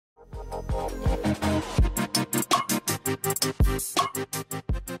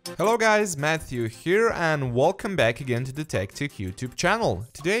Hello guys, Matthew here and welcome back again to the TechTech YouTube channel.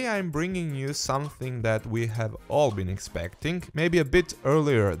 Today I'm bringing you something that we have all been expecting, maybe a bit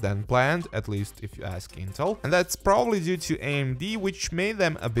earlier than planned, at least if you ask Intel. And that's probably due to AMD, which made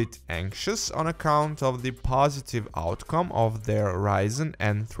them a bit anxious on account of the positive outcome of their Ryzen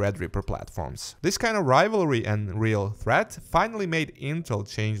and Threadripper platforms. This kind of rivalry and real threat finally made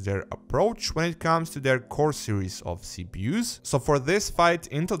Intel change their approach when it comes to their core series of CPUs. So for this fight,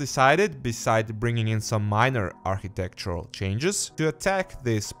 Intel decided, beside bringing in some minor architectural changes, to attack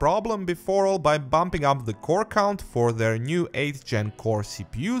this problem before all by bumping up the core count for their new 8th gen core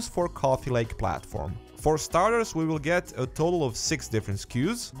CPUs for Coffee Lake platform. For starters, we will get a total of 6 different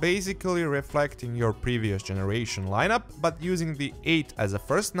SKUs, basically reflecting your previous generation lineup, but using the 8 as a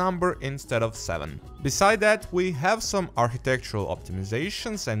first number instead of 7. Beside that, we have some architectural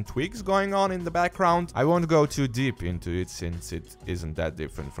optimizations and tweaks going on in the background. I won't go too deep into it since it isn't that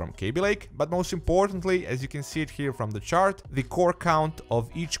different from Kaby Lake, but most importantly, as you can see it here from the chart, the core count of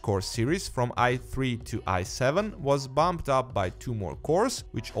each core series from i3 to i7 was bumped up by 2 more cores,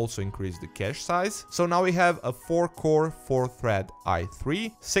 which also increased the cache size. So now we have a 4-core 4-thread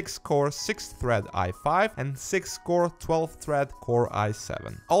i3, 6-core 6-thread i5, and 6-core 12-thread core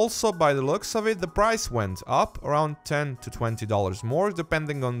i7. Also, by the looks of it, the price went up around $10 to $20 more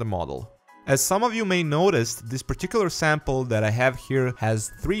depending on the model. As some of you may notice, this particular sample that I have here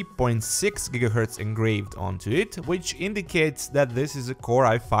has 3.6 GHz engraved onto it, which indicates that this is a Core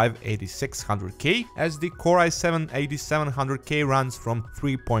i5 8600K, as the Core i7 8700K runs from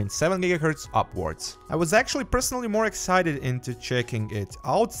 3.7 GHz upwards. I was actually personally more excited into checking it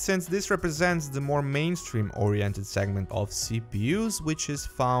out, since this represents the more mainstream-oriented segment of CPUs, which is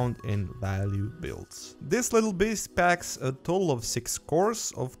found in value builds. This little beast packs a total of 6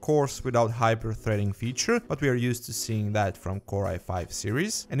 cores, of course without hyper-threading feature, but we are used to seeing that from Core i5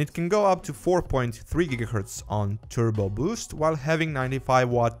 series, and it can go up to 4.3 GHz on turbo boost while having 95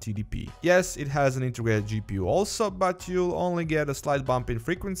 watt TDP. Yes, it has an integrated GPU also, but you'll only get a slight bump in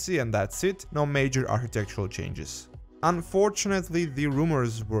frequency and that's it, no major architectural changes. Unfortunately, the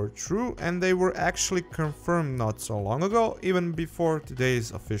rumors were true and they were actually confirmed not so long ago, even before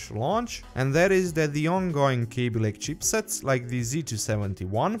today's official launch, and that is that the ongoing Kaby Lake chipsets, like the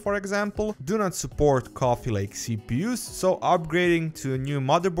Z271 for example, do not support Coffee Lake CPUs, so upgrading to a new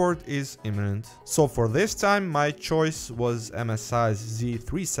motherboard is imminent. So for this time, my choice was MSI's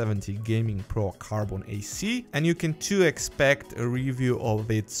Z370 Gaming Pro Carbon AC, and you can too expect a review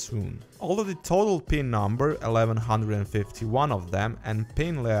of it soon. Although the total pin number, 1151 of them, and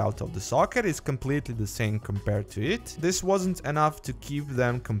pin layout of the socket is completely the same compared to it, this wasn't enough to keep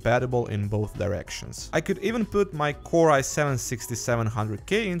them compatible in both directions. I could even put my Core i7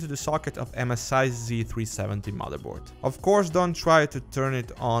 6700K into the socket of MSI's Z370 motherboard. Of course, don't try to turn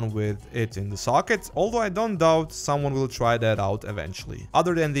it on with it in the socket, although I don't doubt someone will try that out eventually.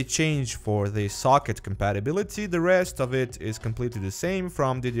 Other than the change for the socket compatibility, the rest of it is completely the same,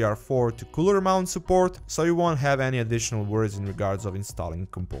 from DDR4 to cooler mount support, so you won't have any additional worries in regards of installing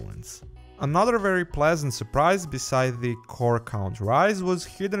components. Another very pleasant surprise beside the core count rise was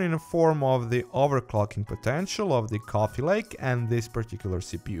hidden in the form of the overclocking potential of the Coffee Lake and this particular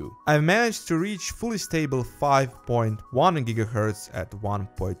CPU. I've managed to reach fully stable 5.1 GHz at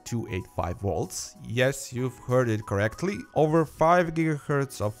 1.285 volts. Yes, you've heard it correctly, over 5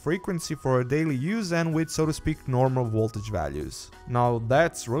 GHz of frequency for daily use and with, so to speak, normal voltage values. Now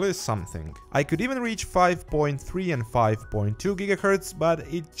that's really something. I could even reach 5.3 and 5.2 GHz, but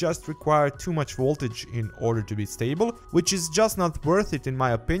it just required too much voltage in order to be stable, which is just not worth it in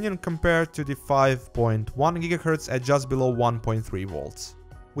my opinion compared to the 5.1 GHz at just below 1.3 volts.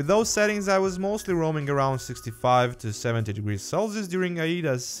 With those settings, I was mostly roaming around 65 to 70 degrees Celsius during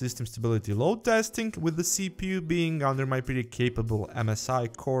AIDA's system stability load testing, with the CPU being under my pretty capable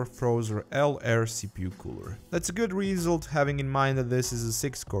MSI Core Frozer L Air CPU cooler. That's a good result, having in mind that this is a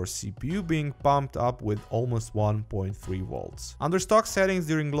 6-core CPU being pumped up with almost 1.3 volts. Under stock settings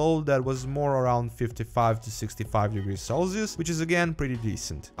during load, that was more around 55 to 65 degrees Celsius, which is again pretty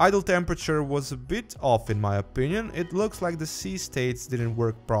decent. Idle temperature was a bit off in my opinion. It looks like the C states didn't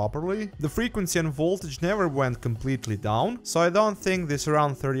work properly. The frequency and voltage never went completely down, so I don't think this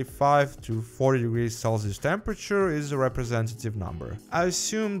around 35 to 40 degrees Celsius temperature is a representative number. I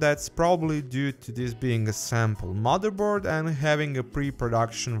assume that's probably due to this being a sample motherboard and having a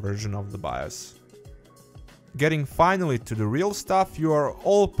pre-production version of the BIOS. Getting finally to the real stuff, you are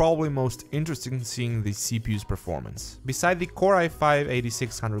all probably most interested in seeing the CPU's performance. Beside the Core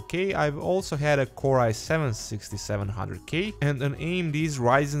i5-8600K, I've also had a Core i7-6700K and an AMD's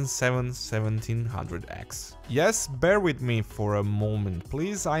Ryzen 7 1700X. Yes, bear with me for a moment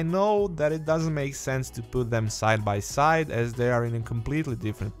please, I know that it doesn't make sense to put them side by side as they are in completely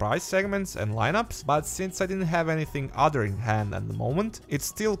different price segments and lineups, but since I didn't have anything other in hand at the moment, it's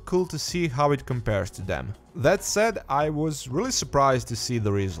still cool to see how it compares to them. That said, I was really surprised to see the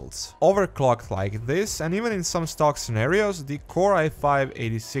results. Overclocked like this, and even in some stock scenarios, the Core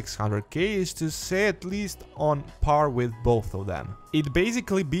i5-8600K is to say at least on par with both of them. It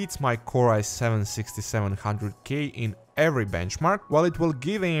basically beats my Core i7-6700K in every benchmark, while it will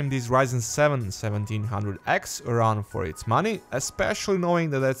give AMD's Ryzen 7 1700X a run for its money, especially knowing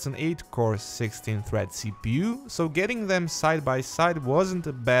that that's an 8-core 16-thread CPU, so getting them side by side wasn't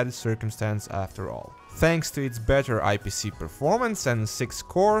a bad circumstance after all. Thanks to its better IPC performance and 6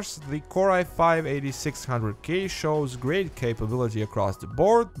 cores, the Core i5-8600K shows great capability across the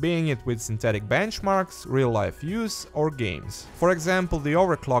board, being it with synthetic benchmarks, real-life use, or games. For example, the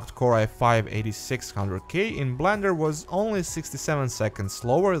overclocked Core i5-8600K in Blender was only 67 seconds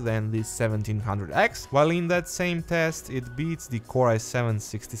slower than the 1700X, while in that same test it beats the Core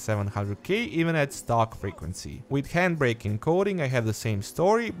i7-6700K even at stock frequency. With handbrake encoding I have the same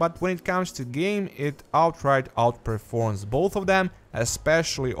story, but when it comes to game, it outright outperforms both of them,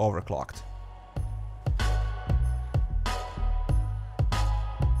 especially overclocked.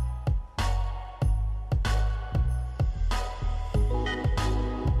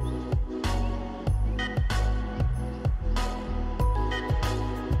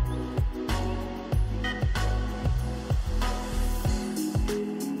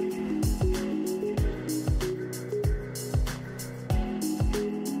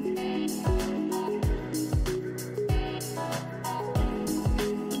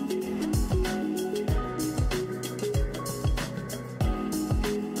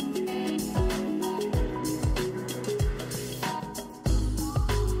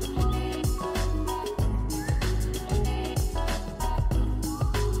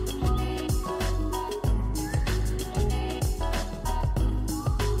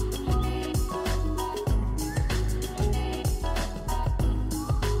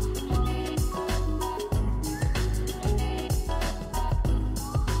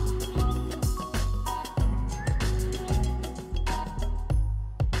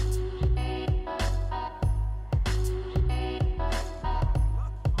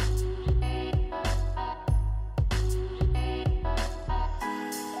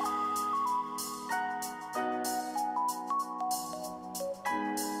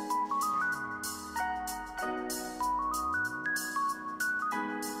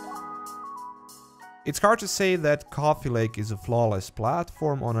 It's hard to say that Coffee Lake is a flawless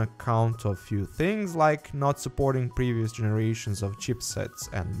platform on account of few things, like not supporting previous generations of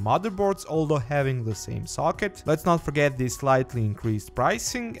chipsets and motherboards, although having the same socket. Let's not forget the slightly increased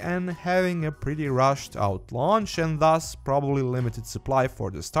pricing and having a pretty rushed out launch and thus probably limited supply for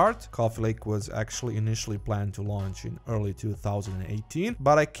the start. Coffee Lake was actually initially planned to launch in early 2018,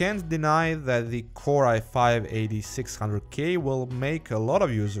 but I can't deny that the Core i5-8600K will make a lot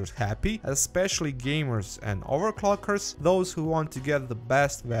of users happy, especially gamers and overclockers, those who want to get the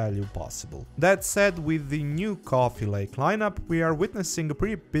best value possible. That said, with the new Coffee Lake lineup, we are witnessing a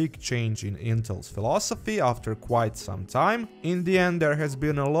pretty big change in Intel's philosophy after quite some time. In the end, there has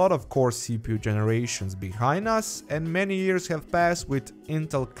been a lot of core CPU generations behind us, and many years have passed with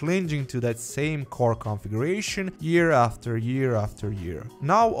Intel clinging to that same core configuration year after year after year.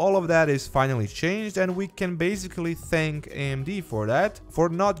 Now all of that is finally changed, and we can basically thank AMD for that, for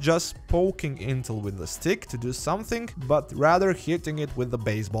not just poking Intel with the stick to do something, but rather hitting it with the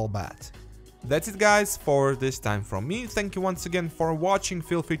baseball bat. That's it guys for this time from me. Thank you once again for watching.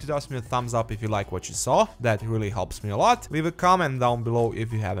 Feel free to toss me a thumbs up if you like what you saw, that really helps me a lot. Leave a comment down below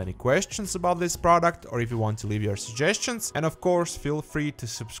if you have any questions about this product or if you want to leave your suggestions, and of course feel free to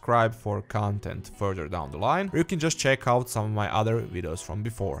subscribe for content further down the line, or you can just check out some of my other videos from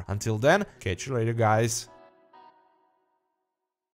before. Until then, catch you later guys.